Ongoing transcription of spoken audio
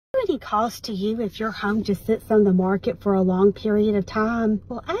any cost to you if your home just sits on the market for a long period of time?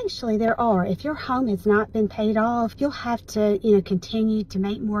 Well, actually there are. If your home has not been paid off, you'll have to, continue to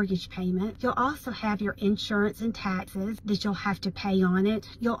make mortgage payment. You'll also have your insurance and taxes that you'll have to pay on it.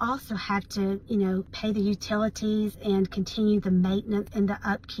 You'll also have to, pay the utilities and continue the maintenance and the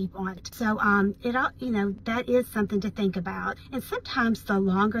upkeep on it. So, that is something to think about. And sometimes the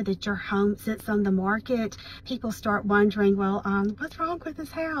longer that your home sits on the market, people start wondering, well, what's wrong with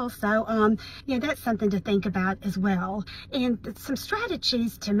this house? So, that's something to think about as well. And some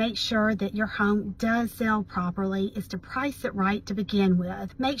strategies to make sure that your home does sell properly is to price it right to begin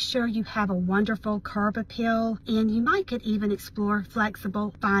with. Make sure you have a wonderful curb appeal, and you might could even explore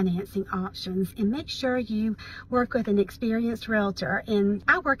flexible financing options, and make sure you work with an experienced realtor. And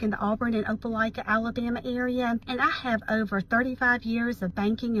I work in the Auburn and Opelika, Alabama area, and I have over 35 years of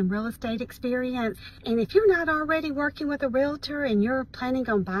banking and real estate experience. And if you're not already working with a realtor and you're planning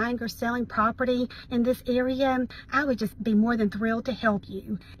on buying or selling property in this area, I would just be more than thrilled to help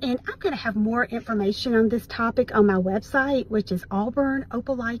you. And I'm going to have more information on this topic on my website, which is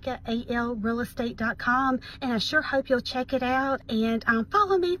auburnopelikarealestate.com, and I sure hope you'll check it out and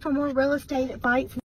follow me for more real estate advice.